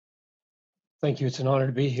Thank you. It's an honor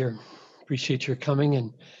to be here. Appreciate your coming,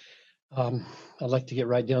 and I'd like to get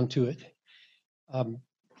right down to it.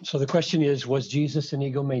 So the question is, was Jesus an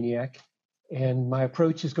egomaniac? And my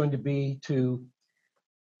approach is going to be to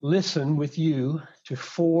listen with you to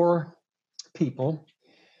four people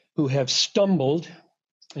who have stumbled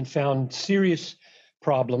and found serious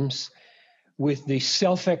problems with the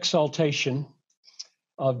self-exaltation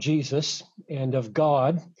of Jesus and of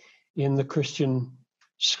God in the Christian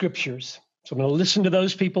scriptures. So I'm going to listen to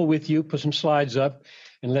those people with you, put some slides up,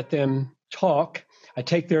 and let them talk. I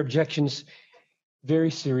take their objections very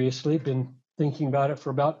seriously. Been thinking about it for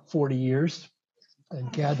about 40 years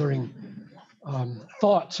and gathering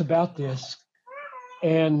thoughts about this.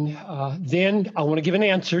 And then I want to give an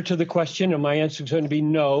answer to the question, and my answer is going to be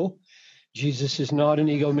no. Jesus is not an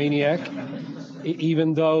egomaniac,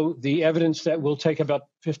 even though the evidence that will take about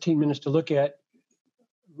 15 minutes to look at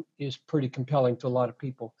is pretty compelling to a lot of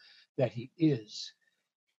people that he is.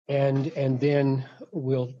 And then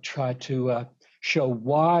we'll try to show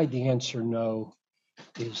why the answer no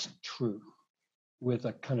is true with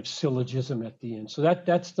a kind of syllogism at the end. So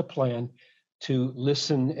that's the plan, to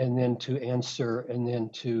listen and then to answer and then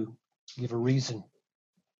to give a reason.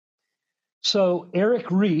 So Eric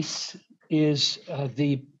Ries is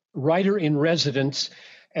the writer in residence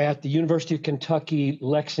at the University of Kentucky,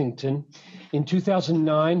 Lexington. In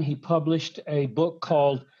 2009, he published a book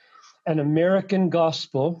called An American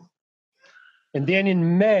Gospel. And then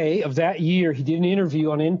in May of that year, he did an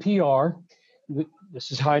interview on NPR.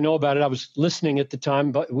 This is how I know about it. I was listening at the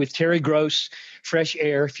time, but with Terry Gross, Fresh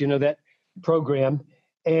Air, if you know that program.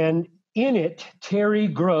 And in it, Terry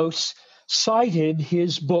Gross cited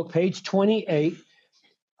his book, page 28,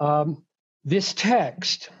 this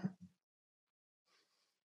text.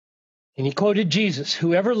 And he quoted Jesus,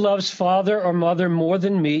 "Whoever loves father or mother more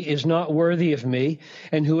than me is not worthy of me,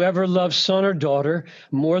 and whoever loves son or daughter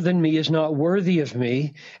more than me is not worthy of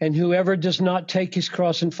me, and whoever does not take his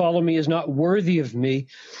cross and follow me is not worthy of me.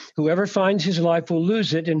 Whoever finds his life will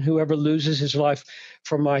lose it, and whoever loses his life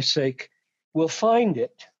for my sake will find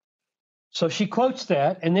it." So she quotes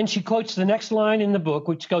that, and then she quotes the next line in the book,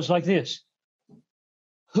 which goes like this: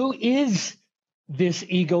 "Who is this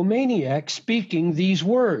egomaniac speaking these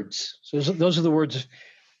words?" So those are the words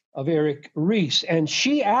of Eric Ries. And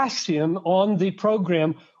she asked him on the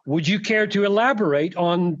program, would you care to elaborate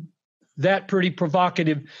on that pretty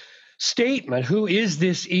provocative statement? Who is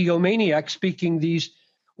this egomaniac speaking these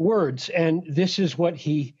words? And this is what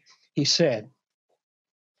he said.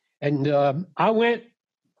 And I went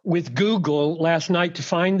with Google last night to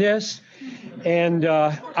find this. And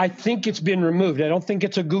I think it's been removed. I don't think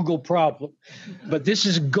it's a Google problem. But this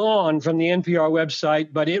is gone from the NPR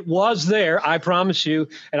website, but it was there, I promise you.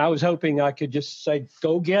 And I was hoping I could just say,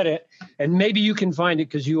 go get it. And maybe you can find it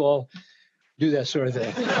because you all do that sort of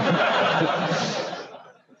thing.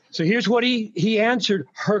 So here's what he answered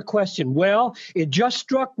her question. Well, it just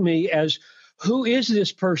struck me as, who is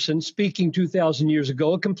this person speaking 2,000 years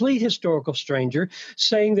ago, a complete historical stranger,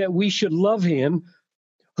 saying that we should love him,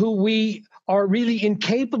 who we are really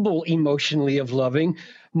incapable emotionally of loving,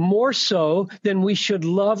 more so than we should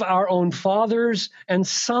love our own fathers and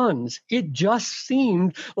sons. It just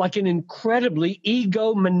seemed like an incredibly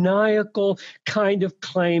egomaniacal kind of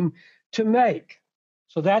claim to make.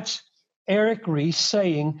 So that's Eric Ries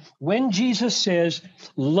saying, when Jesus says,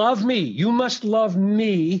 love me, you must love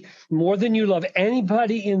me more than you love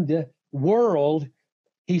anybody in the world,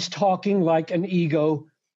 he's talking like an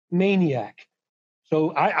egomaniac.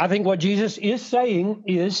 So I think what Jesus is saying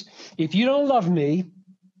is, if you don't love me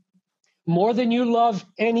more than you love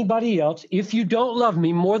anybody else, if you don't love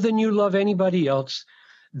me more than you love anybody else,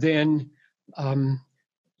 then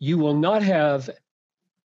you will not have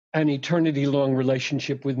an eternity-long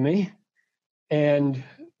relationship with me. And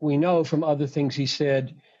we know from other things he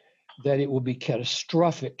said that it will be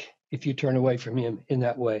catastrophic if you turn away from him in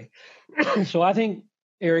that way. So I think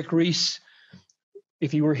Eric Ries,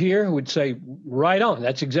 if he were here, would say, right on.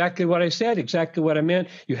 That's exactly what I said, exactly what I meant.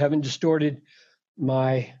 You haven't distorted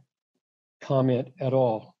my comment at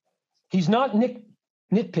all. He's not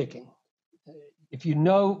nitpicking. If you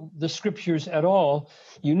know the scriptures at all,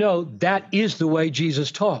 you know that is the way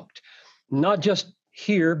Jesus talked. Not just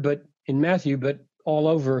here, but in Matthew, but all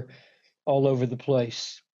over the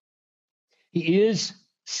place. He is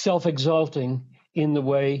self-exalting in the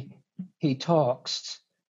way he talks.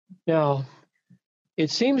 Now, it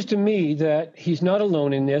seems to me that he's not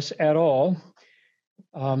alone in this at all.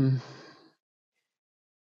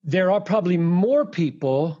 There are probably more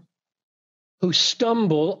people who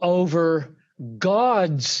stumble over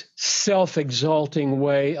God's self-exalting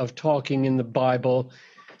way of talking in the Bible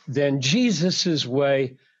than Jesus's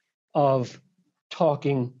way of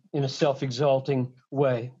talking in a self-exalting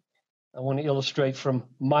way. I want to illustrate from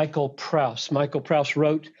Michael Prouse. Michael Prouse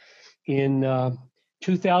wrote in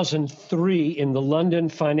 2003 in the London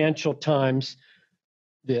Financial Times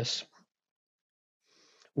this: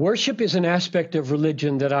 "Worship is an aspect of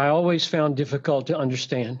religion that I always found difficult to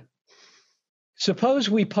understand. Suppose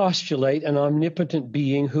we postulate an omnipotent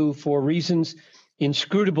being who, for reasons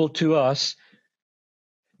inscrutable to us,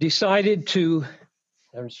 decided to..."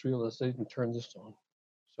 I just realized I didn't turn this on,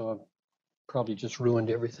 so I've probably just ruined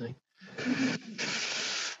everything.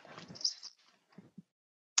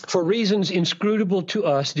 "For reasons inscrutable to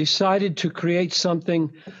us, decided to create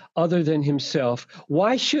something other than himself.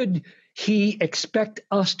 Why should he expect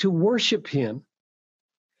us to worship him?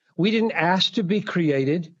 We didn't ask to be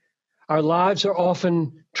created. Our lives are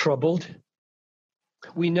often troubled.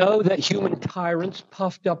 We know that human tyrants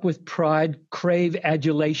puffed up with pride crave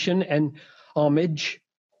adulation and homage.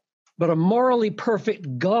 But a morally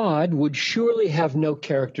perfect God would surely have no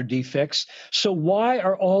character defects. So why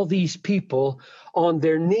are all these people on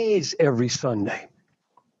their knees every Sunday?"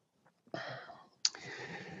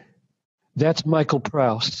 That's Michael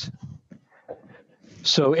Prouse.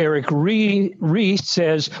 So Eric Rees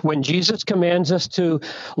says, when Jesus commands us to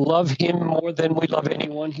love him more than we love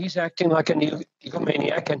anyone, he's acting like an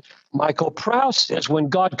egomaniac. And Michael Prouse says, when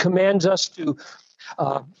God commands us to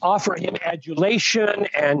offer him adulation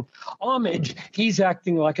and homage, he's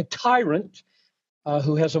acting like a tyrant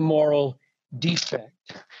who has a moral defect.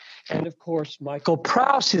 And of course, Michael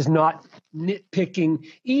Prouse is not nitpicking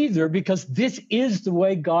either, because this is the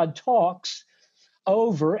way God talks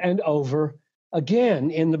over and over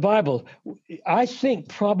again in the Bible. I think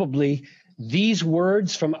probably these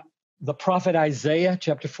words from the prophet Isaiah,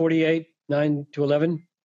 chapter 48, 9 to 11,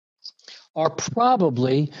 are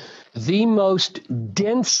probably the most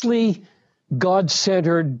densely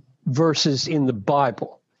God-centered verses in the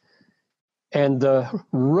Bible. And the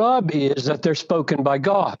rub is that they're spoken by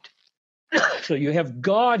God. So you have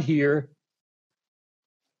God here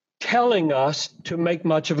telling us to make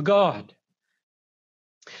much of God.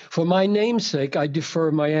 "For my name's sake, I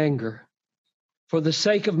defer my anger. For the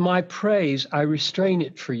sake of my praise, I restrain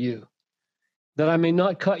it for you, that I may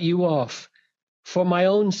not cut you off. For my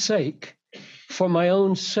own sake,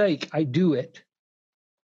 I do it.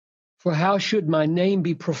 For how should my name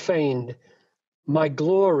be profaned? My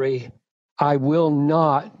glory I will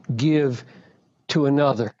not give to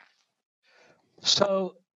another."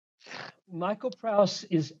 So Michael Prouse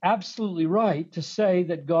is absolutely right to say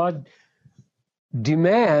that God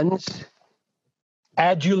demands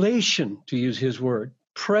adulation, to use his word,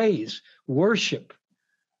 praise, worship,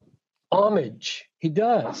 homage. He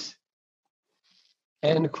does.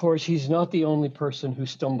 And of course, he's not the only person who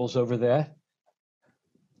stumbles over that.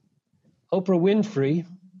 Oprah Winfrey,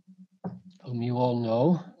 whom you all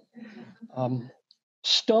know,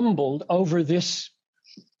 stumbled over this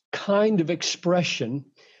kind of expression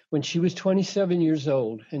when she was 27 years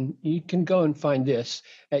old. And you can go and find this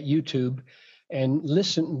at YouTube and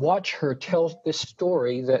watch her tell this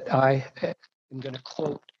story that I am going to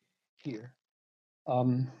quote here.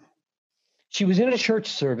 She was in a church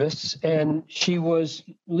service and she was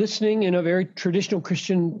listening in a very traditional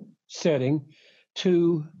Christian setting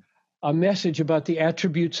to a message about the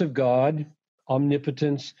attributes of God,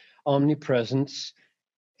 omnipotence, omnipresence.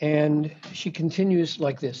 And she continues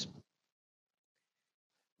like this.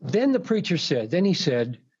 Then he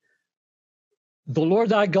said, "The Lord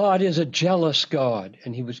thy God is a jealous God."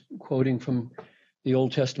 And he was quoting from the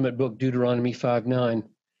Old Testament book, Deuteronomy 5:9.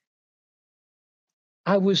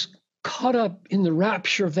 I was caught up in the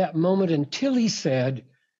rapture of that moment until he said,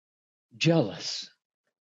 "jealous."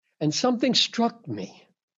 And something struck me.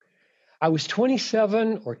 I was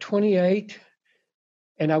 27 or 28,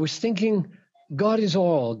 and I was thinking, God is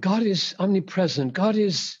all. God is omnipresent. God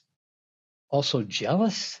is also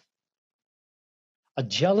jealous. A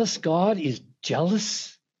jealous God is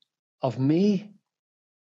jealous of me.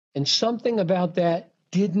 And something about that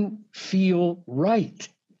didn't feel right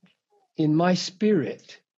in my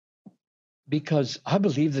spirit, because I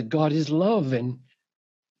believe that God is love and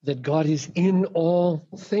that God is in all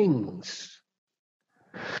things.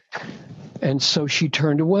 And so she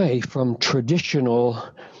turned away from traditional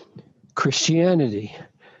Christianity.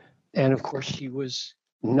 And of course, she was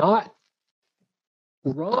not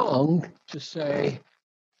wrong to say,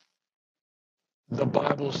 the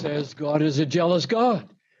Bible says God is a jealous God.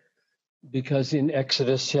 Because in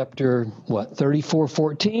Exodus chapter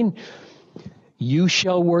 34:14, you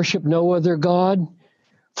shall worship no other God,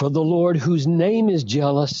 for the Lord whose name is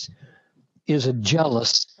jealous is a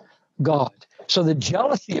jealous God. So the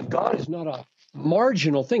jealousy of God is not a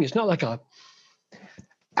marginal thing. It's not like a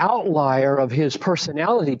outlier of his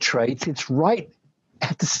personality traits. It's right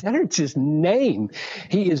at the center. It's his name.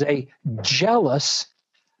 He is a jealous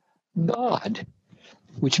God,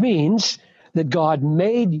 which means that God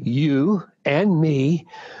made you and me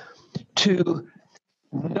to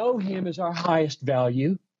know him as our highest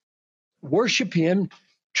value, worship him,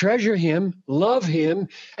 treasure him, love him,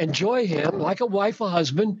 enjoy him like a wife, a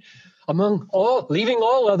husband, among all, leaving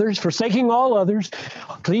all others, forsaking all others,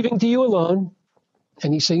 cleaving to you alone.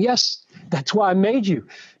 And he's saying, yes, that's why I made you,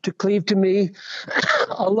 to cleave to me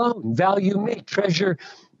alone, value me, treasure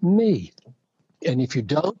me. And if you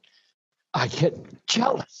don't, I get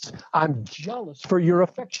jealous. I'm jealous for your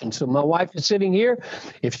affection. So my wife is sitting here.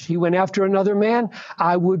 If she went after another man,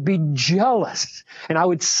 I would be jealous. And I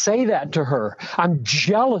would say that to her. I'm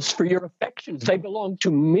jealous for your affections. They belong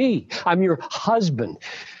to me. I'm your husband.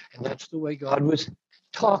 And that's the way God was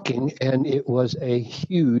talking. And it was a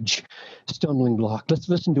huge stumbling block. Let's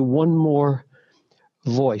listen to one more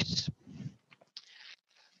voice.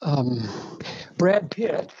 Brad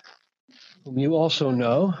Pitt, whom you also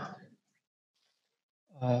know,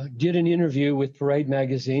 did an interview with Parade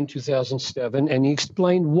Magazine 2007, and he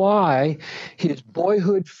explained why his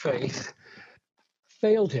boyhood faith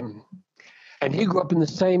failed him. And he grew up in the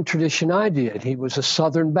same tradition I did. He was a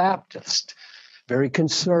Southern Baptist, very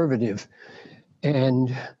conservative.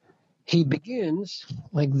 And he begins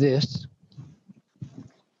like this.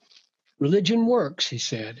 Religion works, he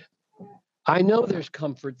said. I know there's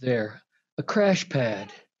comfort there, a crash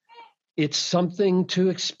pad. It's something to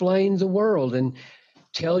explain the world and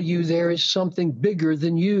tell you there is something bigger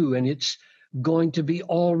than you, and it's going to be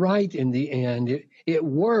all right in the end. It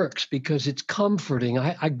works because it's comforting.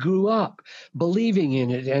 I grew up believing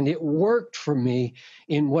in it, and it worked for me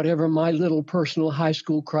in whatever my little personal high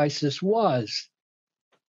school crisis was.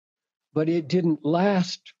 But it didn't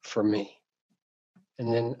last for me.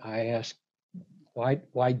 And then I asked,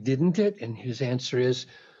 why didn't it? And his answer is,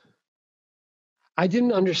 I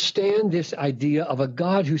didn't understand this idea of a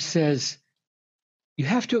God who says, you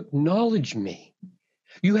have to acknowledge me.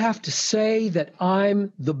 You have to say that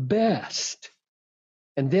I'm the best,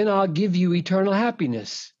 and then I'll give you eternal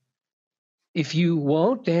happiness. If you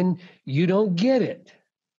won't, then you don't get it.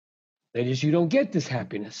 That is, you don't get this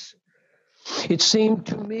happiness. It seemed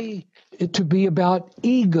to me to be about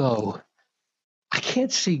ego. I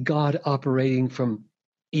can't see God operating from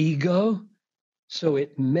ego, so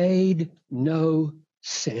it made no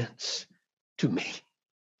sense to me.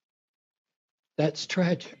 That's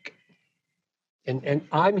tragic. And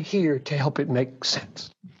I'm here to help it make sense.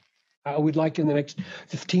 I would like in the next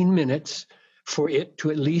 15 minutes for it to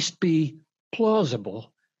at least be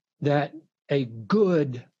plausible that a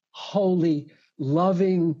good, holy,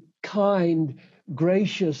 loving, kind,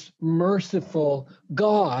 gracious, merciful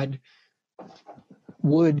God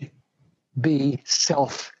would be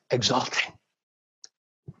self-exalting.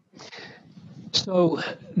 So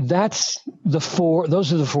those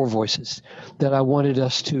are the four voices that I wanted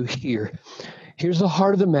us to hear. Here's the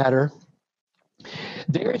heart of the matter.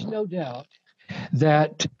 There is no doubt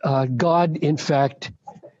that God, in fact,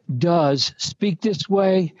 does speak this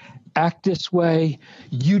way, act this way.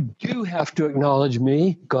 You do have to acknowledge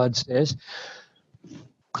me, God says.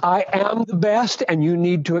 I am the best, and you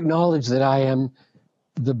need to acknowledge that I am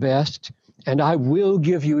the best, and I will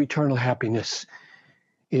give you eternal happiness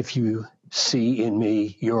if you see in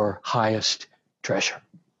me your highest treasure.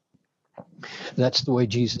 That's the way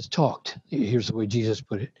Jesus talked. Here's the way Jesus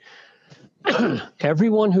put it.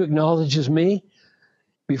 Everyone who acknowledges me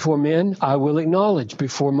before men, I will acknowledge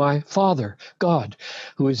before my Father, God,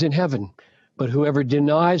 who is in heaven. But whoever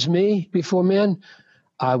denies me before men,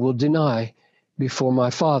 I will deny before my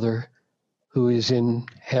Father, who is in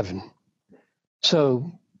heaven.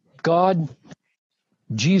 So God,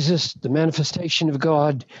 Jesus, the manifestation of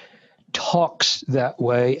God, talks that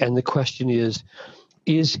way. And the question is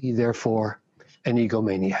he therefore an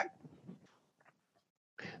egomaniac?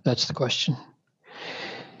 That's the question.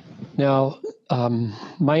 Now,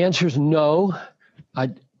 my answer is no.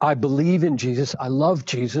 I believe in Jesus. I love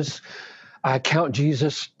Jesus. I count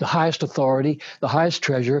Jesus the highest authority, the highest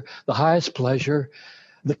treasure, the highest pleasure,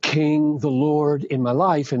 the King, the Lord in my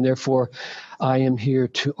life, and therefore I am here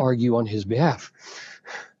to argue on his behalf.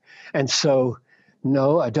 And so,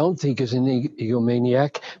 no, I don't think he's an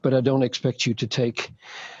egomaniac, but I don't expect you to take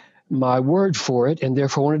my word for it, and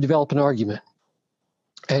therefore I want to develop an argument.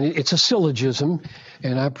 And it's a syllogism,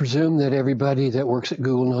 and I presume that everybody that works at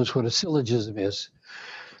Google knows what a syllogism is,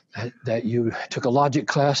 that you took a logic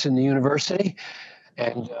class in the university,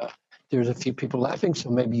 and There's a few people laughing, so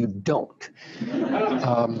maybe you don't.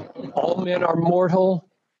 All men are mortal.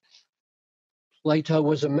 Plato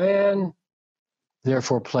was a man,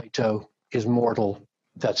 therefore Plato is mortal.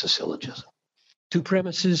 That's a syllogism. Two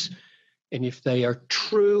premises, and if they are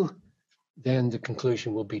true, then the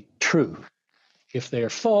conclusion will be true. If they are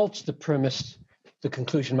false, the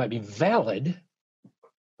conclusion might be valid,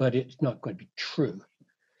 but it's not going to be true.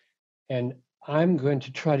 And I'm going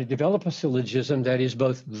to try to develop a syllogism that is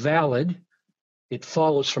both valid, it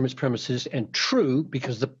follows from its premises, and true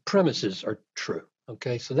because the premises are true.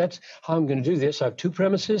 Okay, so that's how I'm going to do this. I have two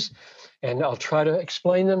premises, and I'll try to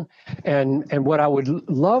explain them. And what I would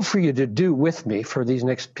love for you to do with me for these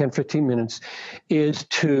next 10, 15 minutes is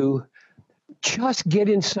to just get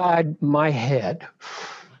inside my head.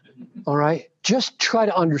 All right, just try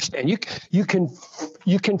to understand. You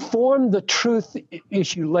can form the truth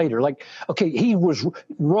issue later. Like, okay, he was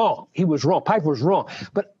wrong. Piper was wrong.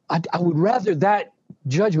 But I would rather that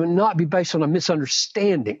judgment not be based on a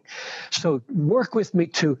misunderstanding. So work with me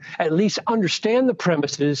to at least understand the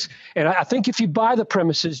premises. And I think if you buy the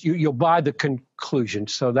premises, you'll buy the conclusion.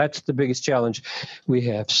 So that's the biggest challenge we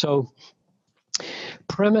have. So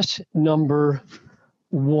premise number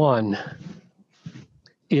one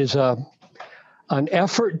is an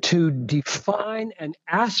effort to define an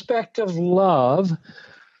aspect of love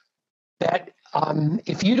that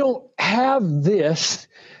if you don't have this,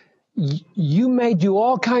 you may do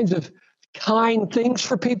all kinds of kind things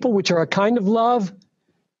for people, which are a kind of love,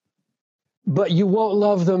 but you won't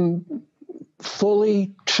love them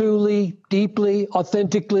fully, truly, deeply,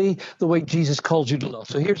 authentically, the way Jesus calls you to love.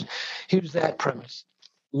 So here's that premise.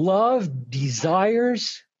 Love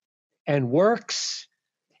desires and works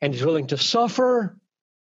and is willing to suffer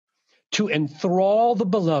to enthrall the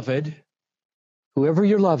beloved, whoever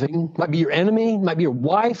you're loving, might be your enemy, might be your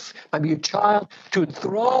wife, might be your child, to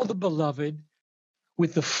enthrall the beloved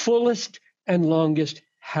with the fullest and longest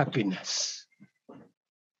happiness.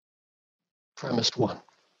 Premise one.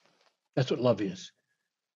 That's what love is.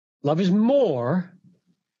 Love is more,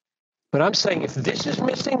 but I'm saying if this is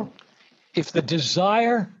missing, if the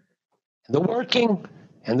desire, the working,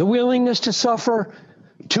 and the willingness to suffer,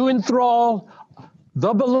 to enthrall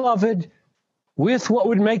the beloved with what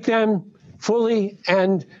would make them fully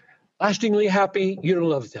and lastingly happy, you don't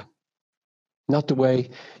love them. Not the way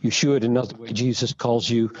you should and not the way Jesus calls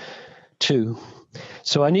you to.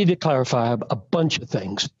 So I need to clarify a bunch of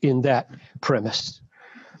things in that premise.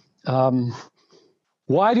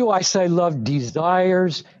 Why do I say love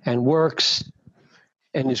desires and works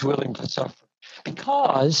and is willing to suffer?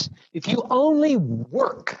 Because if you only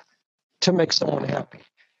work to make someone happy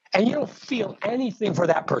and you don't feel anything for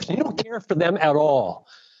that person, you don't care for them at all,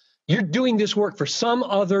 you're doing this work for some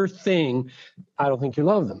other thing, I don't think you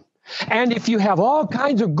love them. And if you have all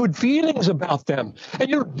kinds of good feelings about them and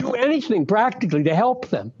you don't do anything practically to help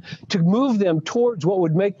them, to move them towards what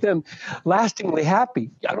would make them lastingly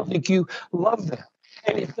happy, I don't think you love them.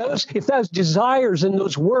 And if those desires and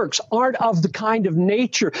those works aren't of the kind of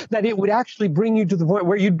nature that it would actually bring you to the point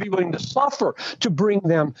where you'd be willing to suffer to bring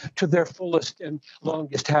them to their fullest and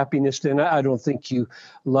longest happiness, then I don't think you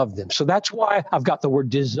love them. So that's why I've got the word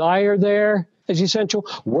desire there as essential,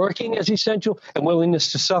 working as essential, and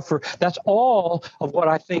willingness to suffer. That's all of what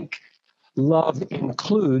I think love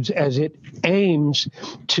includes as it aims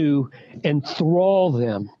to enthrall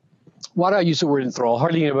them. Why do I use the word enthrall?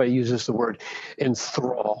 Hardly anybody uses the word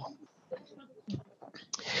enthrall.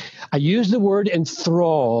 I use the word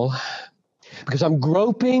enthrall because I'm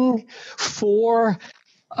groping for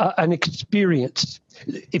an experience.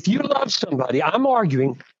 If you love somebody, I'm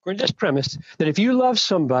arguing for this premise that if you love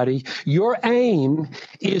somebody, your aim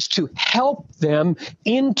is to help them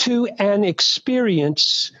into an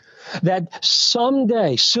experience that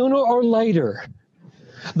someday, sooner or later,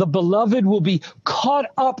 the beloved will be caught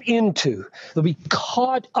up into. They'll be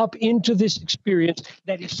caught up into this experience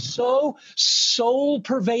that is so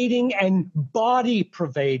soul-pervading and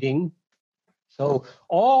body-pervading. So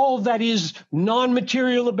all that is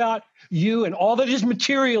non-material about you and all that is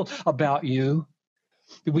material about you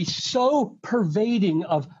will be so pervading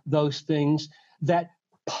of those things that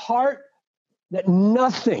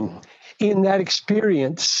nothing in that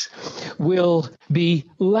experience will be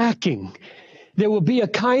lacking. There will be a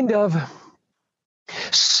kind of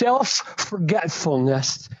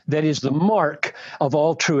self-forgetfulness that is the mark of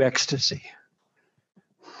all true ecstasy.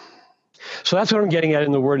 So that's what I'm getting at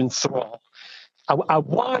in the word enthrall. I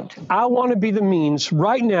want to be the means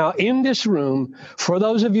right now in this room for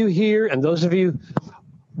those of you here and those of you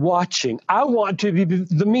watching. I want to be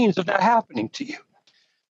the means of that happening to you.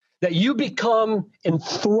 That you become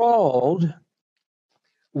enthralled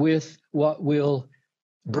with what will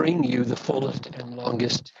bring you the fullest and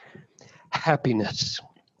longest happiness.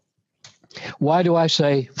 Why do I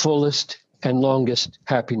say fullest and longest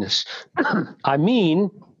happiness? I mean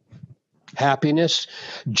happiness,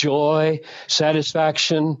 joy,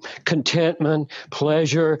 satisfaction, contentment,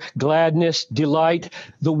 pleasure, gladness, delight.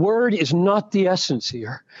 The word is not the essence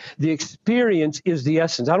here. The experience is the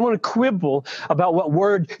essence. I don't want to quibble about what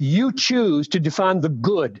word you choose to define the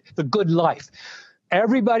good life.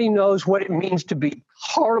 Everybody knows what it means to be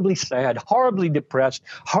horribly sad, horribly depressed,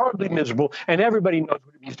 horribly miserable, and everybody knows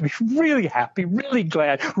what it means to be really happy, really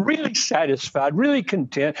glad, really satisfied, really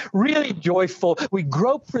content, really joyful. We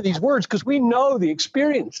grope for these words because we know the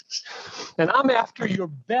experiences. And I'm after your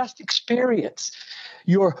best experience,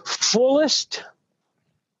 your fullest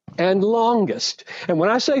and longest. And when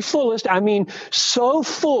I say fullest, I mean so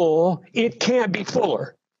full it can't be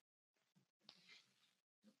fuller.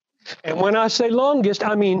 And when I say longest,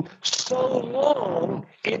 I mean so long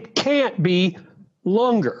it can't be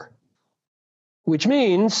longer. Which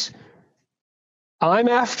means I'm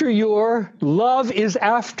after your, love is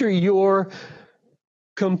after your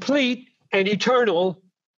complete and eternal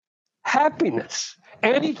happiness.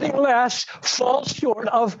 Anything less falls short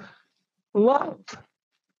of love.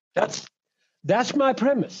 That's my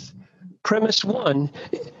premise. Premise one,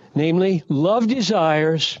 namely, love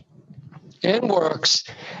desires and works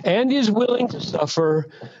and is willing to suffer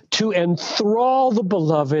to enthrall the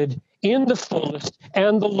beloved in the fullest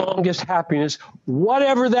and the longest happiness,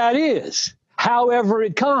 whatever that is, however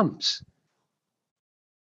it comes.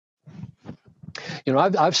 You know,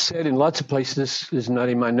 I've said in lots of places, this is not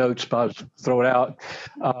in my notes, but I'll throw it out,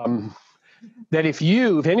 that if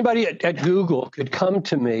anybody at Google could come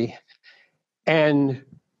to me and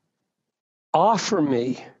offer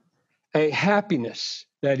me a happiness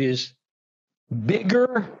that is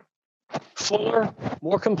bigger, fuller,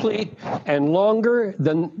 more complete, and longer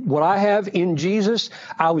than what I have in Jesus,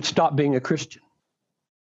 I would stop being a Christian.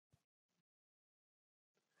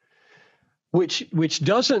 Which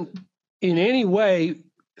doesn't in any way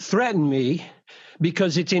threaten me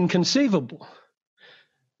because it's inconceivable.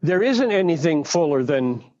 There isn't anything fuller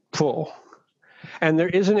than full, and there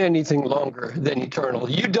isn't anything longer than eternal.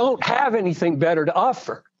 You don't have anything better to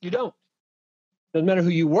offer. You don't. Doesn't matter who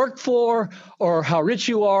you work for or how rich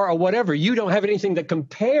you are or whatever. You don't have anything that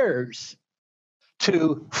compares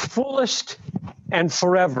to fullest and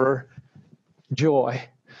forever joy.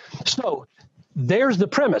 So there's the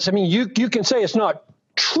premise. I mean, you can say it's not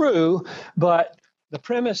true, but the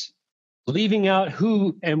premise, leaving out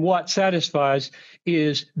who and what satisfies,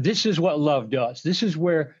 is this is what love does. This is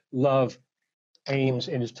where love aims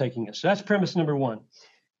and is taking us. So that's premise number one.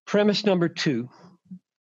 Premise number two.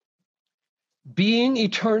 Being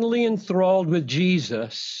eternally enthralled with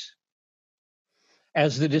Jesus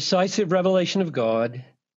as the decisive revelation of God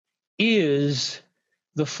is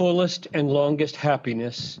the fullest and longest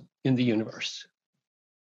happiness in the universe.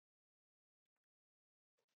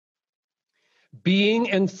 Being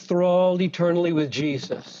enthralled eternally with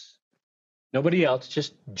Jesus, nobody else,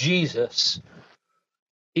 just Jesus,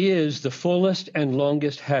 is the fullest and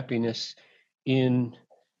longest happiness in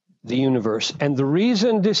the universe. And the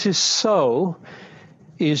reason this is so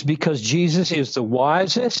is because Jesus is the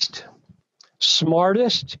wisest,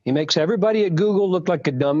 smartest. He makes everybody at Google look like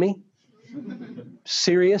a dummy.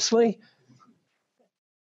 Seriously.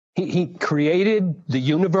 He created the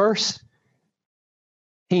universe.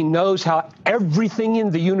 He knows how everything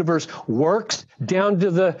in the universe works, down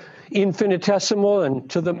to the infinitesimal and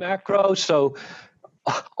to the macro. So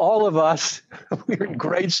all of us, we're in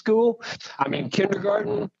grade school,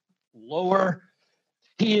 kindergarten, lower.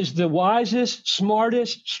 He is the wisest,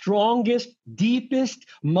 smartest, strongest, deepest,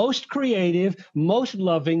 most creative, most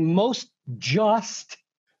loving, most just,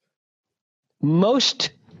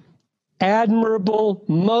 most admirable,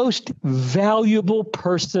 most valuable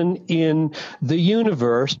person in the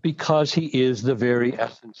universe because he is the very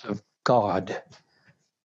essence of God.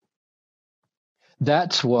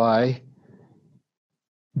 That's why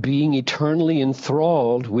being eternally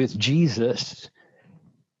enthralled with Jesus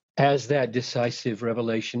as that decisive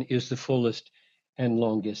revelation is the fullest and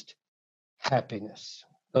longest happiness.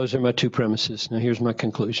 Those are my two premises. Now here's my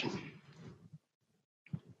conclusion.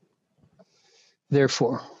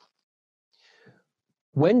 Therefore,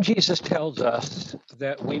 when Jesus tells us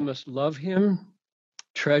that we must love him,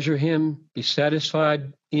 treasure him, be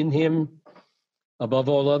satisfied in him above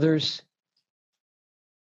all others,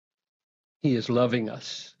 he is loving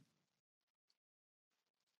us.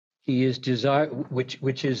 He is desire,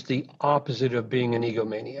 which is the opposite of being an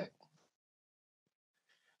egomaniac.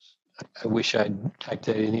 I wish I'd typed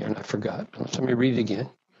that in here and I forgot. So let me read it again.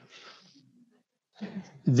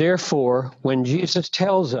 Therefore, when Jesus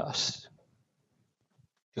tells us,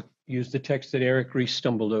 to use the text that Eric Reese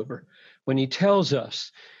stumbled over, when he tells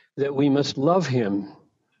us that we must love him,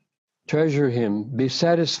 treasure him, be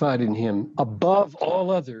satisfied in him above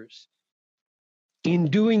all others, in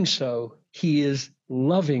doing so, he is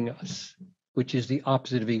loving us, which is the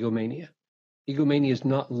opposite of egomania. Egomania is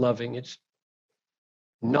not loving, it's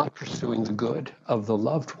not pursuing the good of the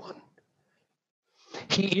loved one.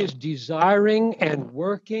 He is desiring and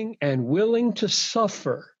working and willing to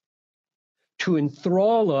suffer to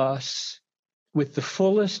enthrall us with the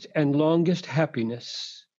fullest and longest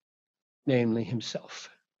happiness, namely himself.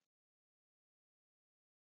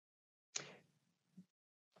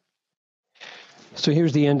 So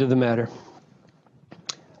here's the end of the matter.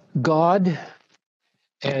 God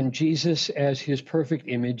and Jesus as his perfect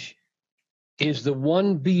image is the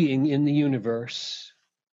one being in the universe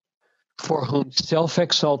for whom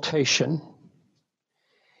self-exaltation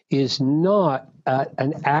is not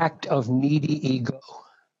an act of needy ego,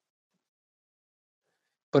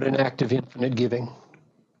 but an act of infinite giving. Let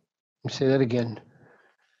me say that again.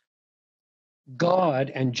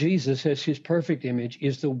 God and Jesus as his perfect image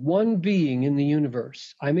is the one being in the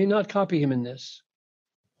universe. I may not copy him in this.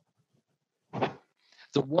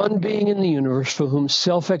 The one being in the universe for whom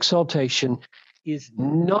self-exaltation is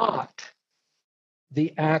not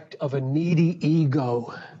the act of a needy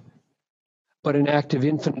ego, but an act of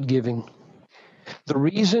infinite giving. The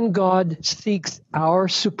reason God seeks our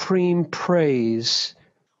supreme praise,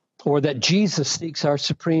 or that Jesus seeks our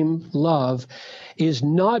supreme love, is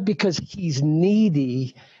not because he's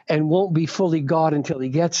needy and won't be fully God until he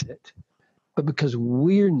gets it, but because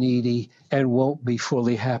we're needy and won't be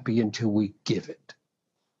fully happy until we give it.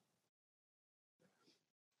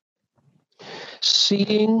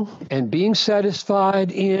 Seeing and being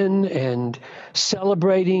satisfied in and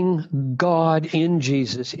celebrating God in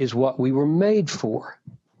Jesus is what we were made for.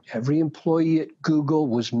 Every employee at Google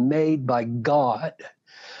was made by God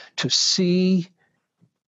to see,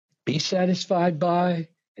 be satisfied by,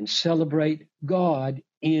 and celebrate God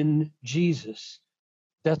in Jesus.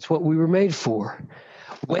 That's what we were made for.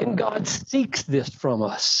 When God seeks this from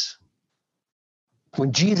us,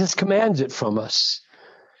 when Jesus commands it from us,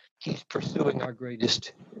 he's pursuing our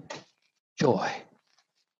greatest joy.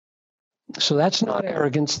 So that's not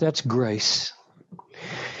arrogance, that's grace.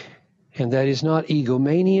 And that is not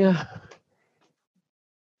egomania,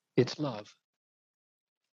 it's love.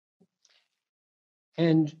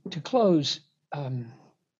 And to close,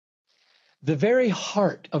 the very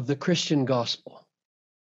heart of the Christian gospel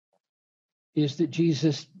is that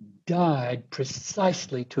Jesus died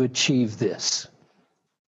precisely to achieve this,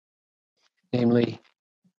 namely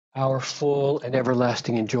our full and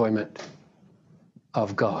everlasting enjoyment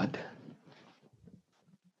of God.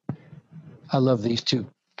 I love these two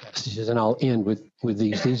passages, and I'll end with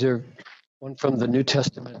these. These are one from the New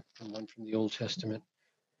Testament and one from the Old Testament.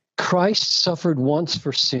 Christ suffered once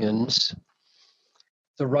for sins,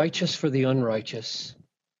 the righteous for the unrighteous,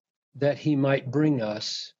 that he might bring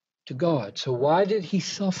us to God. So why did he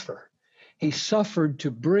suffer? He suffered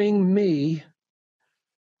to bring me,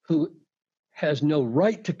 who has no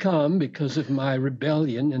right to come because of my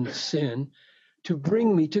rebellion and sin, to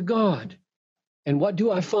bring me to God. And what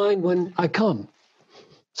do I find when I come?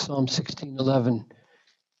 Psalm 16:11.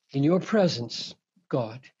 In your presence,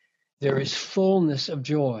 God, there is fullness of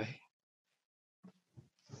joy.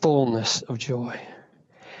 Fullness of joy.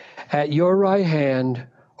 At your right hand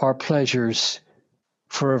are pleasures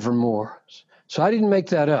forevermore. So I didn't make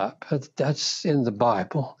that up. That's in the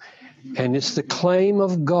Bible. And it's the claim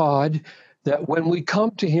of God that when we come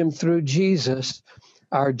to him through Jesus,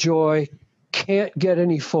 our joy can't get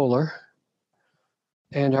any fuller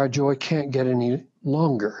and our joy can't get any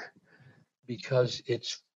longer because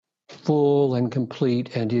it's full and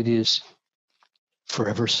complete and it is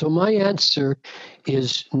forever. So my answer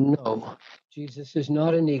is no. Jesus is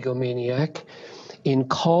not an egomaniac. In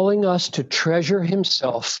calling us to treasure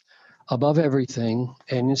himself above everything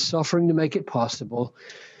and in suffering to make it possible,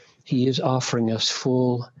 he is offering us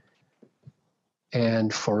full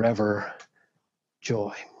and forever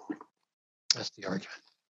joy. That's the argument.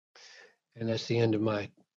 And that's the end of my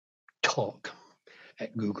talk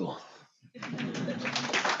at Google.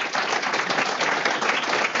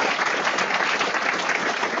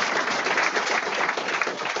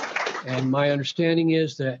 And my understanding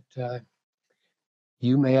is that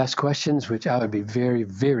you may ask questions, which I would be very,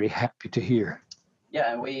 very happy to hear.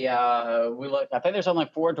 Yeah, and we look. I think there's only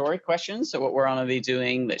 4 Dory questions. So what we're going to be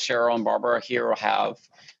doing, that Cheryl and Barbara here will have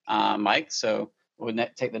Mike. So we'll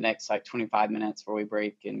take the next like 25 minutes where we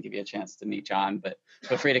break and give you a chance to meet John. But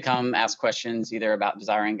feel free to come ask questions either about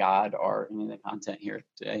desiring God or any of the content here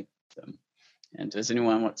today. And does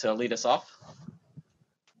anyone want to lead us off?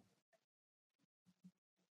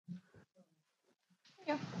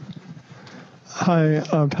 Hi,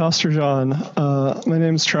 Pastor John. My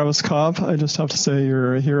name is Travis Kopp. I just have to say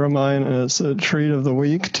you're a hero of mine, and it's a treat of the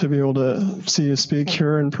week to be able to see you speak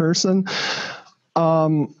here in person.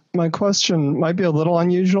 My question might be a little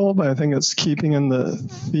unusual, but I think it's keeping in the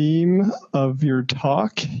theme of your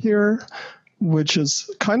talk here, which is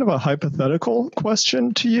kind of a hypothetical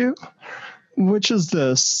question to you, which is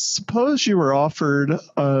this. Suppose you were offered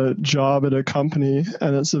a job at a company,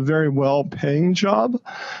 and it's a very well-paying job,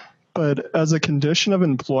 but as a condition of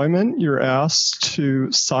employment, you're asked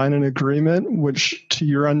to sign an agreement, which to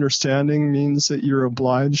your understanding means that you're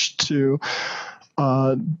obliged to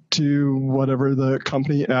do whatever the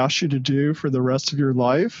company asks you to do for the rest of your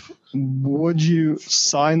life. Would you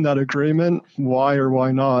sign that agreement? Why or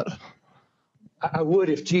why not? I would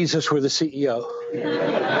if Jesus were the CEO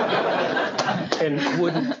and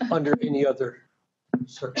wouldn't under any other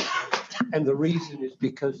circumstance. And the reason is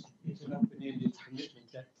because it's an open-ended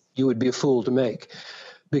commitment that you would be a fool to make,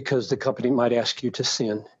 because the company might ask you to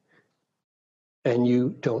sin, and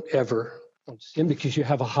you don't ever sin because you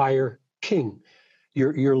have a higher king.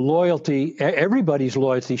 Your loyalty, everybody's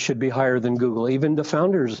loyalty should be higher than Google. Even the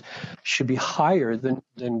founders should be higher than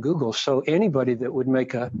Google. So anybody that would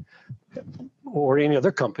make or any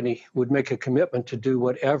other company would make a commitment to do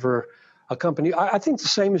whatever a company. I think the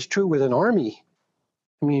same is true with an army.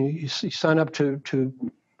 I mean, you sign up to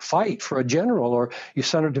fight for a general, or you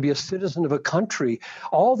sign up to be a citizen of a country.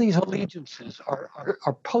 All these allegiances are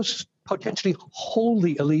potentially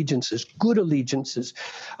holy allegiances, good allegiances.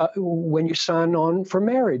 When you sign on for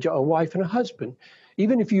marriage, a wife and a husband,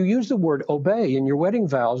 even if you use the word obey in your wedding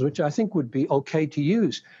vows, which I think would be okay to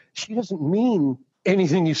use, she doesn't mean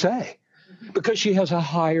anything you say, because she has a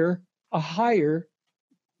higher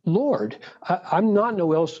Lord. I'm not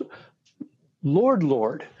no else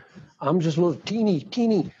Lord. I'm just a little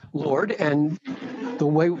teeny Lord, and the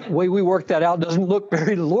way we work that out doesn't look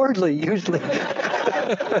very lordly usually.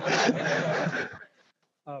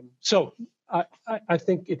 So I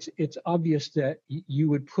think it's obvious that you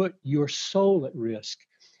would put your soul at risk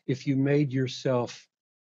if you made yourself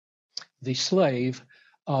the slave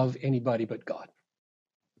of anybody but God.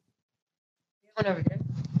 One over here.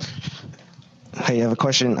 Hey, I have a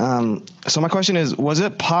question. So my question is, was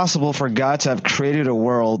it possible for God to have created a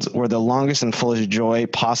world where the longest and fullest joy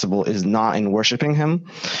possible is not in worshiping him?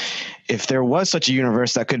 If there was such a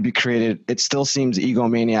universe that could be created, it still seems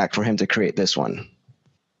egomaniac for him to create this one.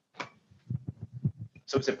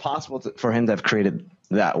 So is it possible for him to have created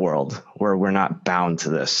that world where we're not bound to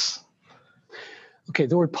this? Okay,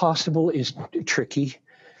 the word possible is tricky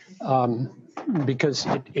because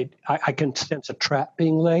I can sense a trap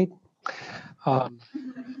being laid.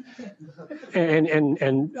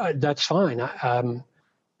 And that's fine.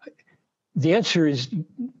 The answer is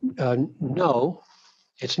no,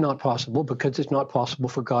 it's not possible, because it's not possible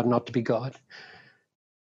for God not to be God.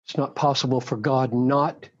 It's not possible for God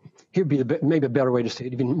not, here'd be maybe a better way to say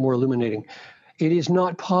it, even more illuminating. It is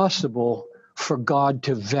not possible for God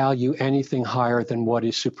to value anything higher than what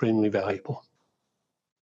is supremely valuable.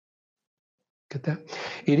 Get that?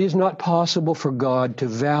 It is not possible for God to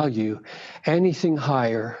value anything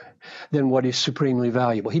higher than what is supremely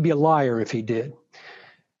valuable. He'd be a liar if he did.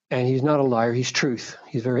 And he's not a liar, he's truth.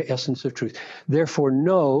 He's the very essence of truth. Therefore,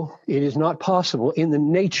 no, it is not possible in the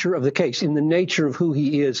nature of the case, in the nature of who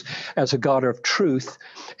he is as a God of truth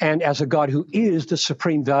and as a God who is the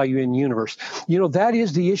supreme value in the universe. You know, that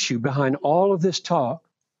is the issue behind all of this talk,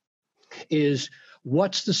 is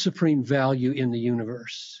what's the supreme value in the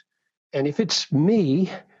universe? And if it's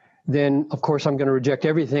me, then of course I'm going to reject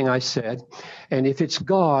everything I said. And if it's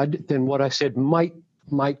God, then what I said might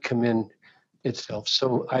come in itself.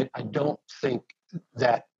 So I don't think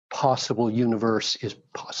that possible universe is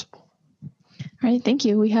possible. All right, thank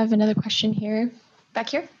you. We have another question here, back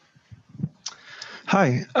here.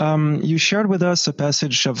 Hi, you shared with us a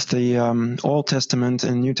passage of the Old Testament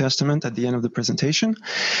and New Testament at the end of the presentation.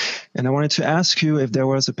 And I wanted to ask you if there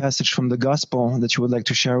was a passage from the Gospel that you would like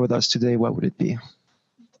to share with us today. What would it be?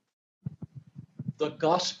 The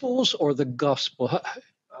Gospels or the Gospel?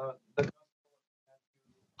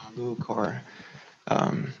 Luke or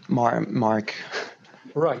Mark.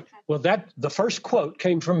 Right. Well, the first quote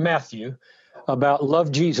came from Matthew about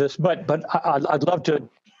love Jesus, but I'd love to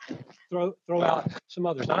throw out some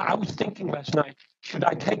others. I was thinking last night, should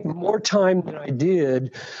I take more time than I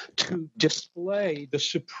did to display the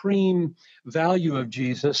supreme value of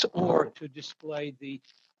Jesus, or to display the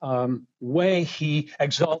way he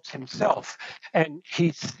exalts himself? And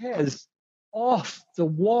he says off the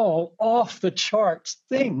wall, off the charts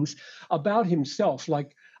things about himself.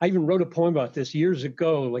 Like, I even wrote a poem about this years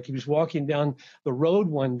ago. Like, he was walking down the road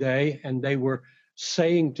one day and they were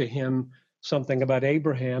saying to him something about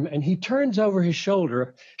Abraham, and he turns over his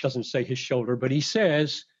shoulder, doesn't say his shoulder, but he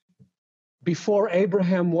says, "Before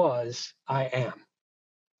Abraham was, I am."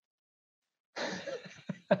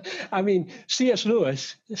 I mean, C.S.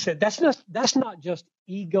 Lewis said that's not just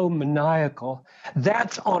egomaniacal.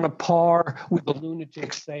 That's on a par with the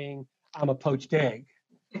lunatic saying, "I'm a poached egg."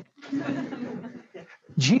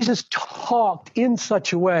 Jesus talked in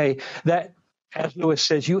such a way that, as Lewis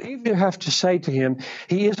says, you either have to say to him,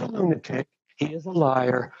 he is a lunatic, he is a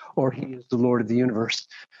liar, or he is the Lord of the universe.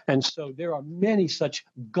 And so there are many such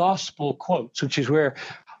gospel quotes, which is where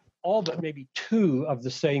all but maybe two of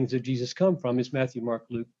the sayings of Jesus come from, is Matthew, Mark,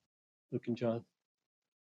 Luke, and John.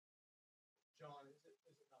 John, is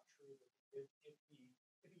it not true that if he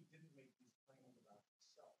didn't make these claims about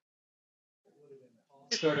himself, it would have been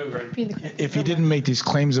possible? Start over. If he didn't make these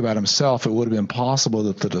claims about himself, it would have been possible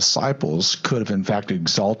that the disciples could have, in fact,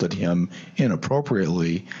 exalted him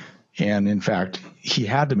inappropriately. And, in fact, he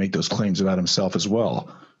had to make those claims about himself as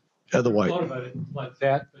well. Otherwise, I thought about it like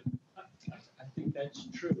that, but I think that's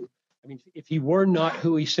true. I mean, if he were not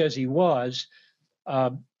who he says he was,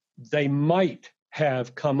 they might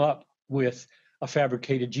have come up with a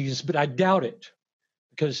fabricated Jesus, but I doubt it,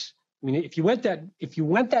 because I mean, if you went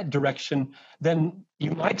that direction, then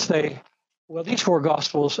you might say, well, these four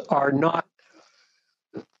gospels are not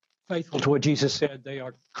faithful to what Jesus said. They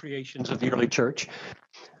are creations of the early church.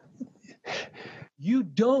 You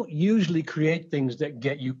don't usually create things that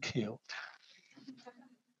get you killed.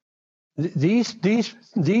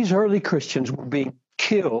 These early Christians were being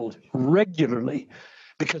killed regularly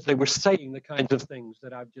because they were saying the kinds of things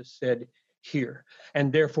that I've just said here.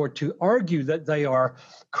 And therefore, to argue that they are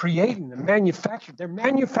creating they're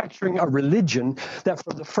manufacturing a religion that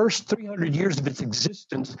for the first 300 years of its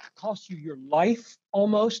existence costs you your life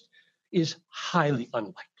almost, is highly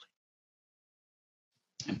unlikely.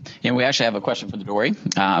 And we actually have a question for the Dory.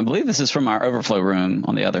 I believe this is from our overflow room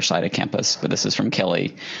on the other side of campus, but this is from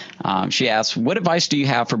Kelly. She asks, what advice do you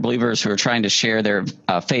have for believers who are trying to share their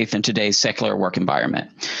faith in today's secular work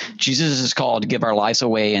environment? Jesus is called to give our lives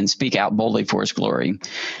away and speak out boldly for his glory.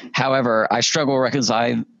 However, I struggle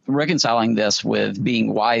reconciling this with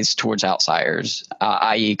being wise towards outsiders,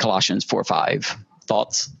 i.e. Colossians 4:5.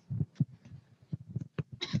 Thoughts?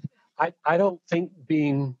 I don't think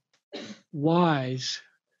being wise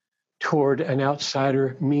toward an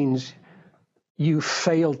outsider means you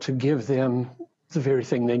fail to give them the very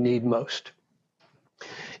thing they need most.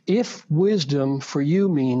 If wisdom for you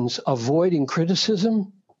means avoiding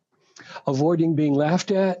criticism, avoiding being laughed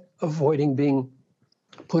at, avoiding being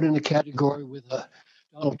put in a category with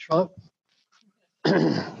Donald Trump,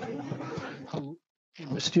 who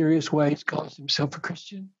in mysterious ways calls himself a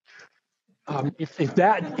Christian, if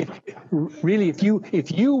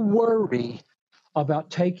you worry about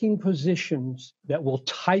taking positions that will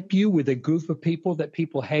type you with a group of people that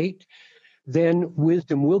people hate, then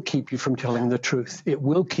wisdom will keep you from telling the truth. It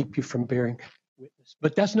will keep you from bearing witness.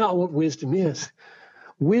 But that's not what wisdom is.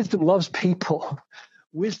 Wisdom loves people.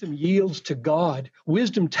 Wisdom yields to God.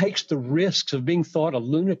 Wisdom takes the risks of being thought a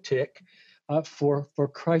lunatic for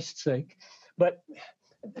Christ's sake. But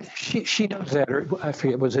she knows that, or I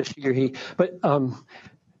forget, was it she or he? But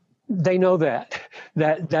they know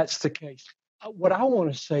that's the case. What I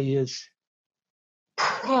want to say is,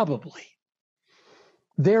 probably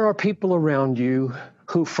there are people around you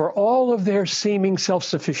who, for all of their seeming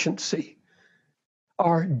self-sufficiency,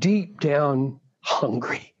 are deep down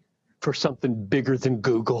hungry for something bigger than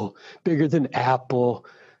Google, bigger than Apple,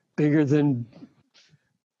 bigger than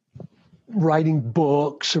writing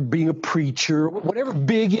books or being a preacher, whatever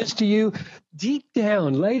big is to you. Deep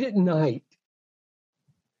down, late at night,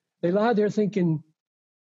 they lie there thinking,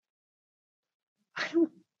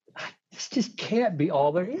 this just can't be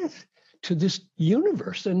all there is to this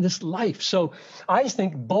universe and this life. So I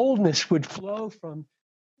think boldness would flow from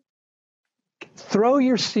throw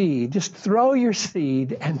your seed,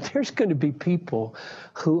 and there's going to be people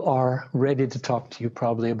who are ready to talk to you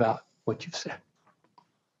probably about what you've said.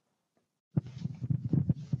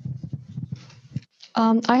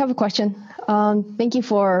 I have a question. Thank you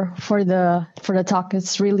for the talk.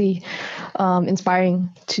 It's really inspiring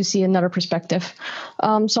to see another perspective.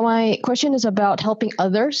 So my question is about helping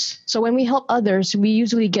others. So when we help others, we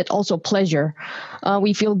usually get also pleasure.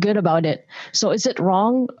 We feel good about it. So is it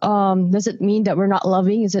wrong? Does it mean that we're not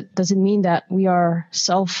loving? Does it mean that we are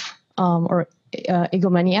or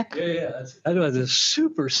egomaniac? Yeah. That was a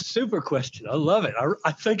super question. I love it.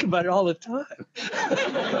 I think about it all the time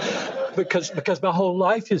because my whole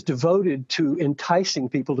life is devoted to enticing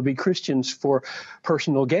people to be Christians for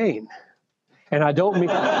personal gain, and I don't mean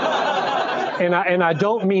and I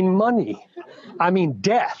don't mean money. I mean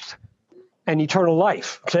death and eternal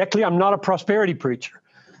life. Exactly. I'm not a prosperity preacher.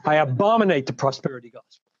 I abominate the prosperity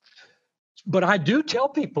gospel, but I do tell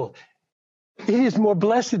people, it is more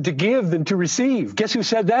blessed to give than to receive. Guess who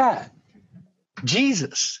said that?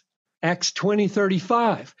 Jesus. Acts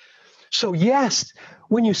 20:35. So yes,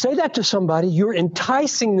 when you say that to somebody, you're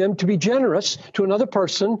enticing them to be generous to another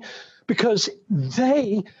person because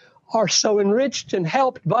they are so enriched and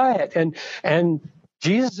helped by it. And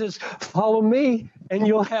Jesus says, follow me and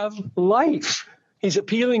you'll have life. He's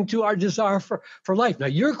appealing to our desire for life. Now,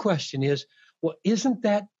 your question is, well, isn't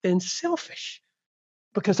that then selfish?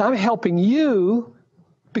 Because I'm helping you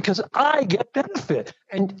because I get benefit.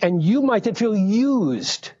 And you might then feel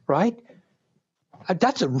used, right?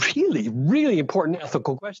 That's a really, really important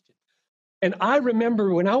ethical question. And I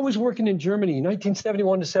remember when I was working in Germany,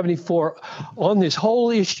 1971 to 74, on this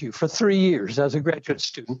whole issue for 3 years as a graduate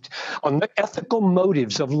student, on the ethical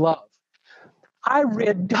motives of love. I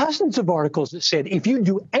read dozens of articles that said, if you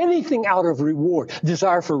do anything out of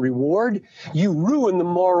desire for reward, you ruin the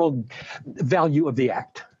moral value of the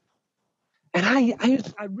act. And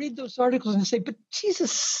I read those articles and say, but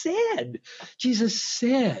Jesus said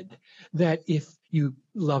that if you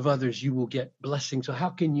love others, you will get blessings. So how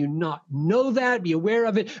can you not know that, be aware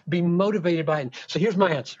of it, be motivated by it? So here's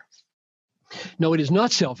my answer. No, it is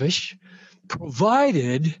not selfish,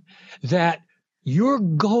 provided that your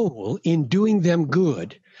goal in doing them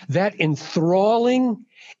good, that enthralling,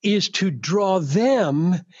 is to draw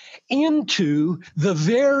them into the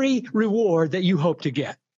very reward that you hope to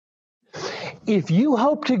get. If you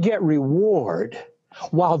hope to get reward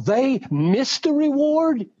while they miss the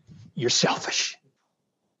reward, you're selfish.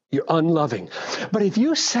 You're unloving. But if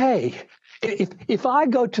you say, if I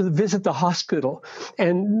go to visit the hospital,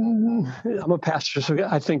 and I'm a pastor, so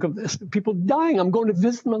I think of this, people dying, I'm going to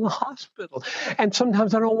visit them in the hospital. And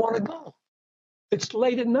sometimes I don't want to go. It's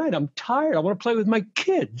late at night. I'm tired. I want to play with my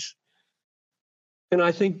kids. And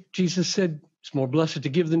I think Jesus said, it's more blessed to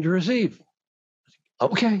give than to receive.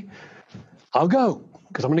 Okay, I'll go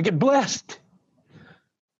because I'm going to get blessed.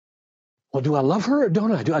 Well, do I love her or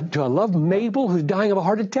don't I? Do I love Mabel who's dying of a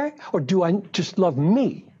heart attack, or do I just love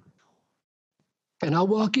me? And I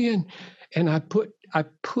walk in and I put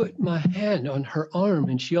my hand on her arm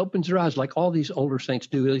and she opens her eyes like all these older saints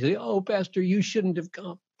do. They say, oh, Pastor, you shouldn't have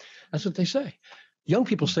come. That's what they say. Young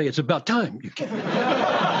people say it's about time you came.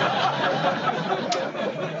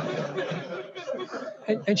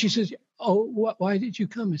 and she says, oh, why did you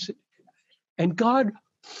come? And God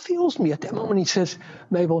fills me at that moment. He says,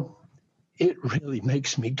 Mabel, it really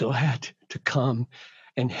makes me glad to come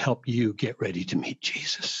and help you get ready to meet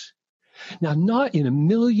Jesus. Now, not in a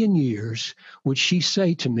million years would she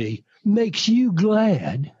say to me, makes you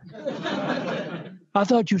glad? I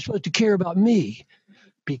thought you were supposed to care about me,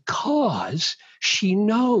 because she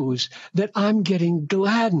knows that I'm getting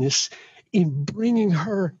gladness in bringing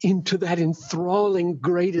her into that enthralling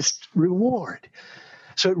greatest reward.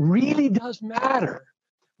 So it really does matter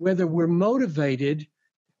whether we're motivated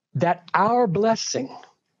that our blessing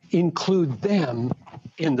include them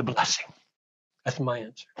in the blessing. That's my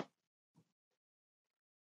answer.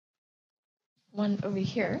 One over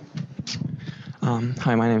here.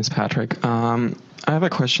 Hi, my name is Patrick. I have a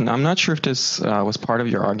question. I'm not sure if this was part of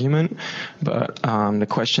your argument, but the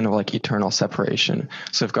question of like eternal separation.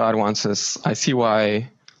 So if God wants us, I see why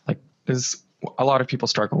there's a lot of people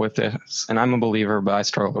struggle with this, and I'm a believer, but I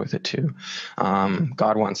struggle with it too.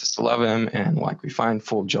 God wants us to love him, and we find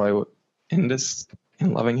full joy in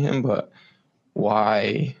loving him, but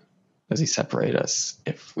why does he separate us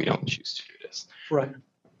if we don't choose to do this? Right.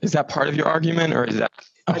 Is that part of your argument, or is that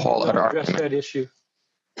a whole other argument? That issue.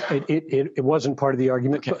 It wasn't part of the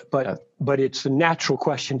argument, okay. but it's a natural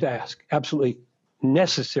question to ask. Absolutely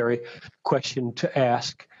necessary question to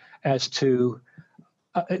ask as to,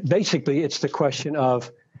 basically it's the question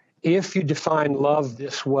of, if you define love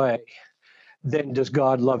this way, then does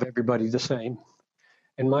God love everybody the same?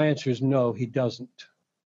 And my answer is no, he doesn't.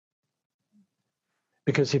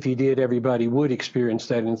 Because if he did, everybody would experience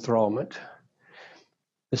that enthrallment.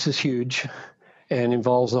 This is huge and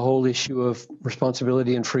involves the whole issue of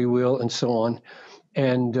responsibility and free will and so on.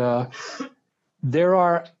 And there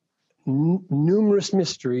are numerous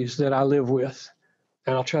mysteries that I live with.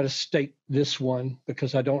 And I'll try to state this one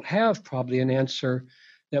because I don't have probably an answer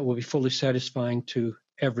that will be fully satisfying to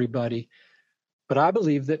everybody. But I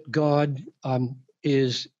believe that God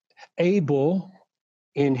is able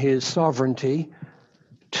in his sovereignty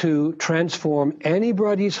to transform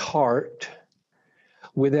anybody's heart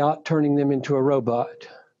without turning them into a robot.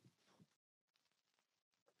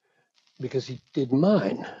 Because he did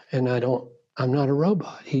mine, and I'm not a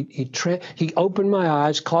robot. He opened my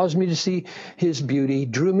eyes, caused me to see his beauty,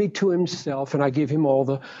 drew me to himself, and I give him all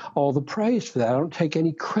the praise for that. I don't take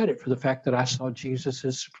any credit for the fact that I saw Jesus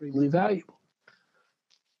as supremely valuable.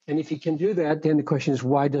 And if he can do that, then the question is,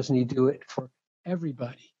 why doesn't he do it for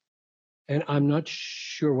everybody? And I'm not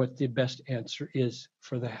sure what the best answer is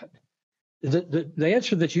for that. The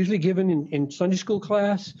answer that's usually given in Sunday school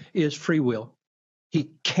class is free will. He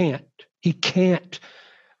can't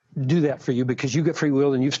do that for you because you get free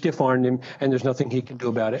will and you've stiff-armed him and there's nothing he can do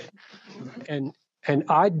about it. And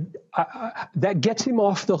I that gets him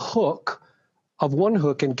off the hook of one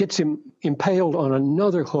hook and gets him impaled on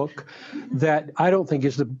another hook that I don't think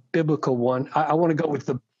is the biblical one. I want to go with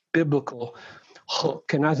the biblical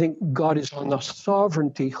hook. And I think God is on the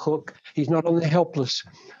sovereignty hook. He's not on the helpless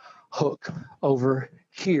hook over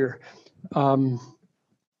here.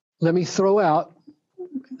 Let me throw out,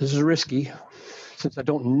 this is risky, since I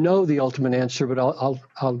don't know the ultimate answer, but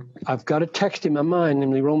I've got a text in my mind,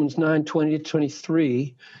 namely Romans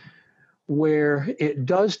 9:20-23, where it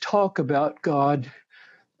does talk about God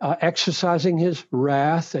exercising his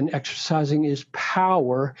wrath and exercising his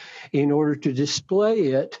power in order to display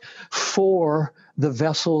it for the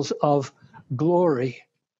vessels of glory.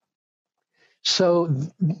 So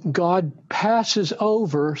God passes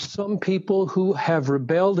over some people who have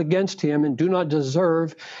rebelled against him and do not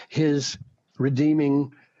deserve his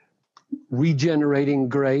redeeming, regenerating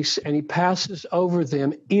grace, and he passes over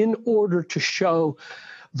them in order to show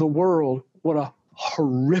the world what a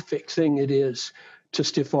horrific thing it is to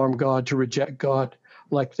stiff-arm God, to reject God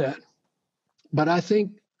like that. But I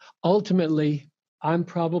think ultimately I'm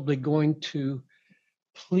probably going to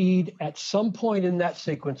plead at some point in that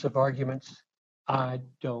sequence of arguments, I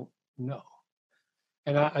don't know.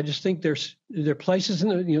 And I just think there are places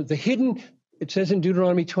in the hidden, it says in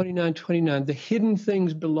Deuteronomy 29:29, the hidden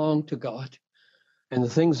things belong to God. And the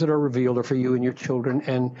things that are revealed are for you and your children.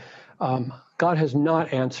 And God has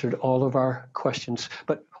not answered all of our questions.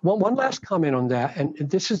 But one last comment on that, and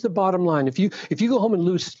this is the bottom line. If you go home and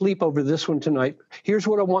lose sleep over this one tonight, here's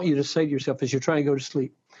what I want you to say to yourself as you're trying to go to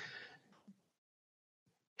sleep.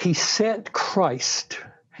 He sent Christ,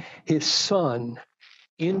 his son,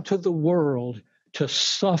 into the world to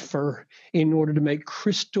suffer in order to make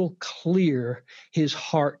crystal clear his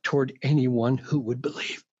heart toward anyone who would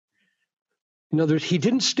believe. In other words, he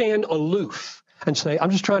didn't stand aloof and say, I'm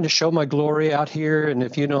just trying to show my glory out here, and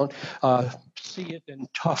if you don't see it, then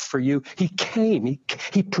tough for you. He came,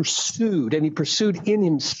 he pursued, and he pursued in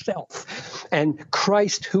himself. And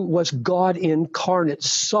Christ, who was God incarnate,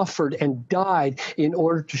 suffered and died in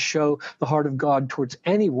order to show the heart of God towards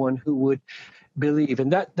anyone who would believe.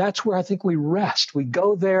 And that's where I think we rest. We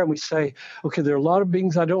go there and we say, okay, there are a lot of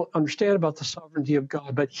things I don't understand about the sovereignty of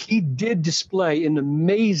God, but he did display in an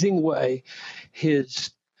amazing way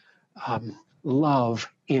his love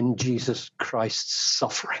in Jesus Christ's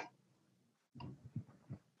suffering.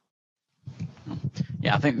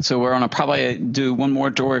 Yeah, I think so. We're going to probably do one more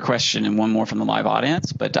Dory question and one more from the live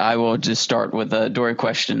audience, but I will just start with a Dory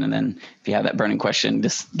question. And then if you have that burning question,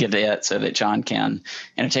 just get it so that John can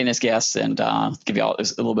entertain his guests and give you all a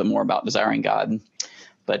little bit more about desiring God.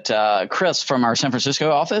 But Chris from our San Francisco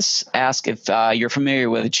office asked if you're familiar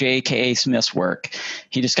with J.K. Smith's work.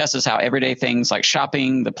 He discusses how everyday things like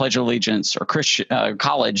shopping, the Pledge of Allegiance, or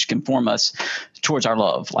college can form us towards our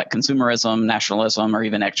love, like consumerism, nationalism, or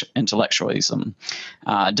even intellectualism.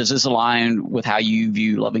 Does this align with how you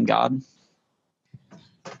view loving God?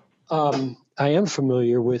 I am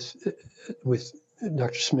familiar with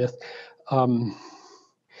Dr. Smith. I'm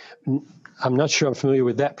not sure I'm familiar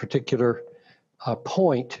with that particular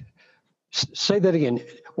point. Say that again.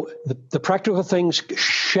 The practical things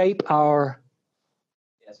shape our.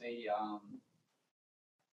 Yes,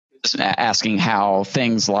 asking how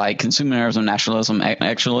things like consumerism, nationalism,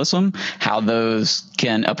 externalism, how those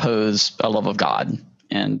can oppose a love of God,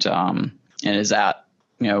 and is that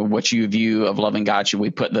what you view of loving God? Should we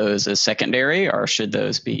put those as secondary, or should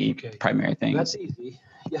those be primary things? That's easy.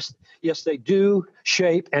 Yes, they do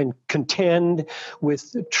shape and contend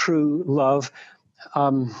with true love. I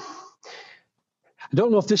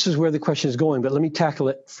don't know if this is where the question is going, but let me tackle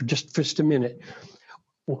it for just a minute.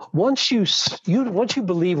 Once you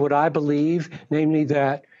believe what I believe, namely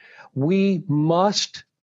that we must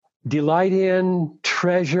delight in,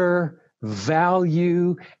 treasure,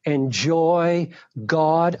 value, enjoy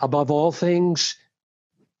God above all things,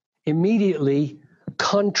 immediately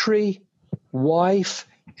country, wife,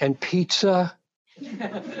 and pizza,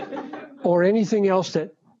 or anything else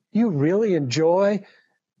that you really enjoy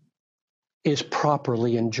is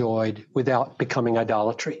properly enjoyed without becoming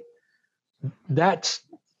idolatry. That's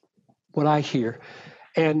what I hear.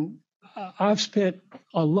 And I've spent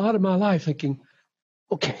a lot of my life thinking,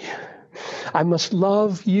 okay, I must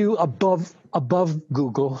love you above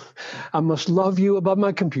Google. I must love you above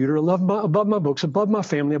my computer, above my books, above my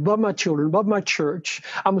family, above my children, above my church.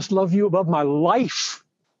 I must love you above my life.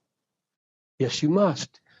 Yes, you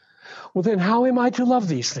must. Well, then how am I to love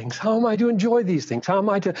these things? How am I to enjoy these things? How am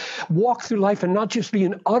I to walk through life and not just be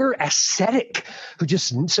an utter ascetic who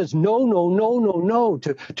just says no, no, no, no, no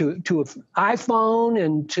to an iPhone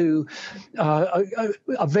and to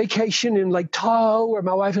a vacation in Lake Tahoe where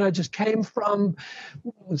my wife and I just came from,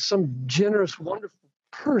 with some generous, wonderful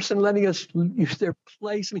person letting us use their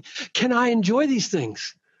place. I mean, can I enjoy these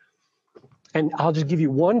things? And I'll just give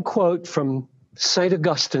you one quote from St.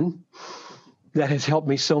 Augustine that has helped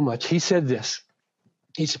me so much. He said this.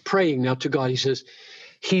 He's praying now to God. He says,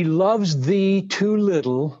 "He loves thee too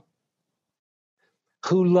little,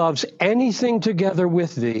 who loves anything together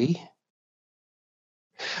with thee,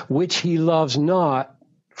 which he loves not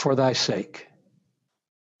for thy sake."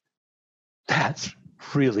 That's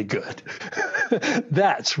really good.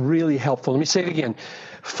 That's really helpful. Let me say it again.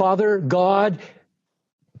 Father God,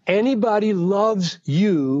 anybody loves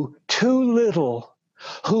you too little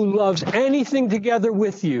who loves anything together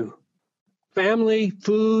with you, family,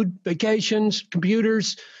 food, vacations,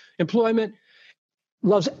 computers, employment,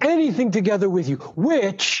 loves anything together with you,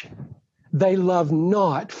 which they love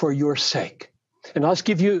not for your sake. And I'll just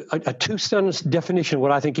give you a two-sentence definition of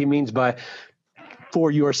what I think he means by for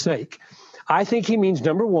your sake. I think he means,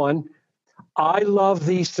 number one, I love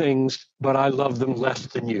these things, but I love them less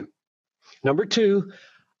than you. Number two,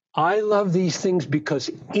 I love these things because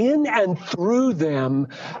in and through them,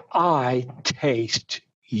 I taste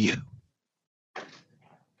you.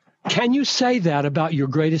 Can you say that about your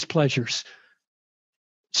greatest pleasures?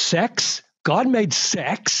 Sex, God made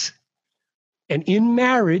sex, and in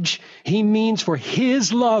marriage, he means for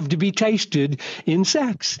his love to be tasted in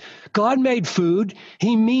sex. God made food,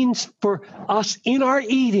 he means for us in our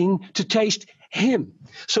eating to taste him.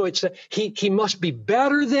 So it's he must be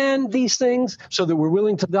better than these things so that we're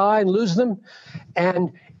willing to die and lose them.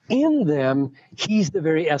 And in them, he's the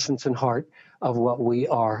very essence and heart of what we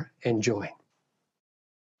are enjoying.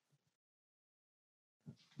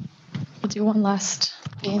 We'll do one last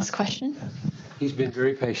question. He's been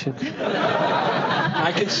very patient.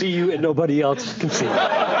 I can see you and nobody else can see you.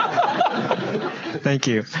 Thank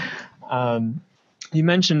you. You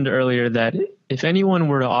mentioned earlier that if anyone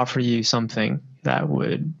were to offer you something that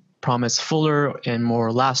would promise fuller and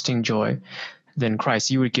more lasting joy than Christ,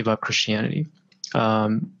 you would give up Christianity.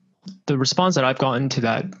 The response that I've gotten to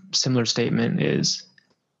that similar statement is,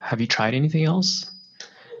 have you tried anything else?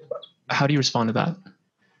 How do you respond to that?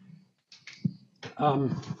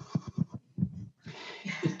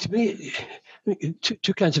 To me,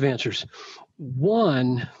 two kinds of answers.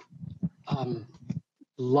 One,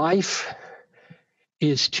 life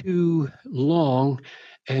is too long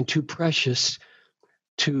and too precious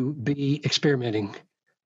to be experimenting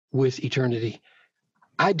with eternity.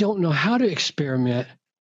 I don't know how to experiment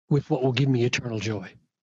with what will give me eternal joy.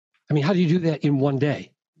 I mean, how do you do that in one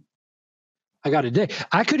day? I got a day.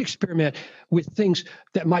 I could experiment with things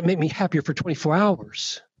that might make me happier for 24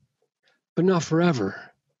 hours, but not forever.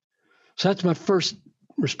 So that's my first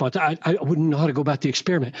response. I wouldn't know how to go about the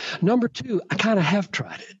experiment. Number two, I kind of have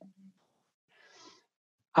tried it.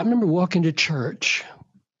 I remember walking to church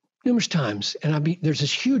numerous times, and there's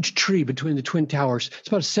this huge tree between the Twin Towers. It's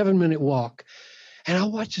about a 7-minute walk. And I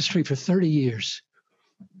watched this tree for 30 years.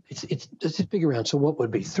 It's this big around, so what would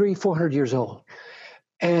it be? 300-400 years old.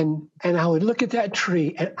 And I would look at that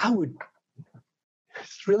tree, and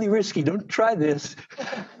it's really risky, don't try this.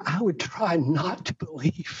 I would try not to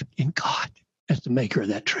believe in God as the maker of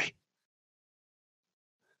that tree.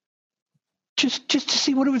 Just to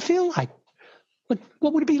see what it would feel like. Like,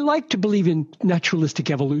 what would it be like to believe in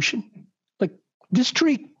naturalistic evolution? Like, this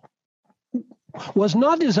tree was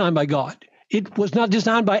not designed by God. It was not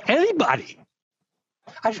designed by anybody.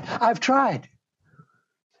 I've tried.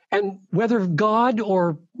 And whether God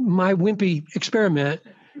or my wimpy experiment,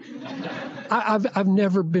 I've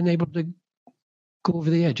never been able to go over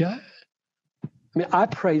the edge. I mean, I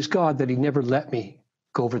praise God that He never let me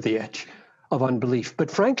go over the edge of unbelief.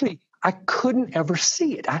 But frankly, I couldn't ever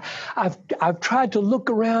see it. I've tried to look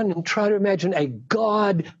around and try to imagine a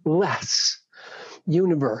godless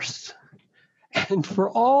universe. And for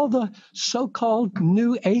all the so-called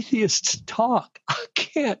new atheists talk, I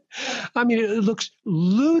can't. I mean, it looks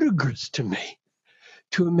ludicrous to me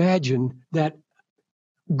to imagine that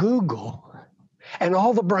Google and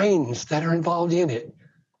all the brains that are involved in it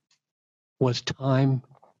was time,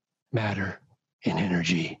 matter, and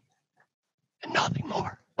energy, and nothing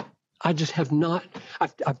more. I just have not.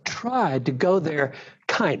 I've tried to go there,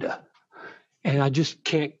 kinda, and I just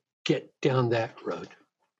can't get down that road.